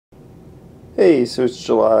Hey, so it's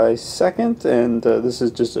July 2nd, and this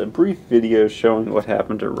is just a brief video showing what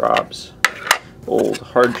happened to Rob's old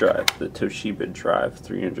hard drive, the Toshiba drive,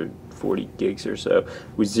 340 gigs or so.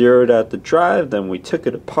 We zeroed out the drive, then we took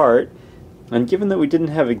it apart, and given that we didn't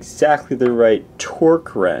have exactly the right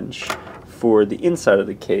torque wrench for the inside of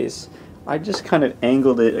the case, I just kind of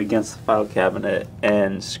angled it against the file cabinet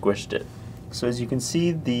and squished it. So as you can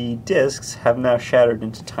see, the disks have now shattered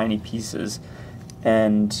into tiny pieces,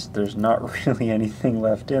 and there's not really anything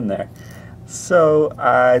left in there. So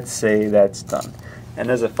I'd say that's done.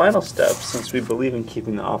 And as a final step, since we believe in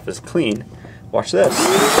keeping the office clean, watch this.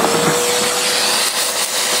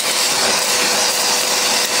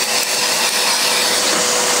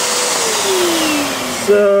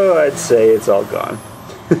 So I'd say it's all gone.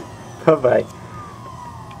 Bye-bye.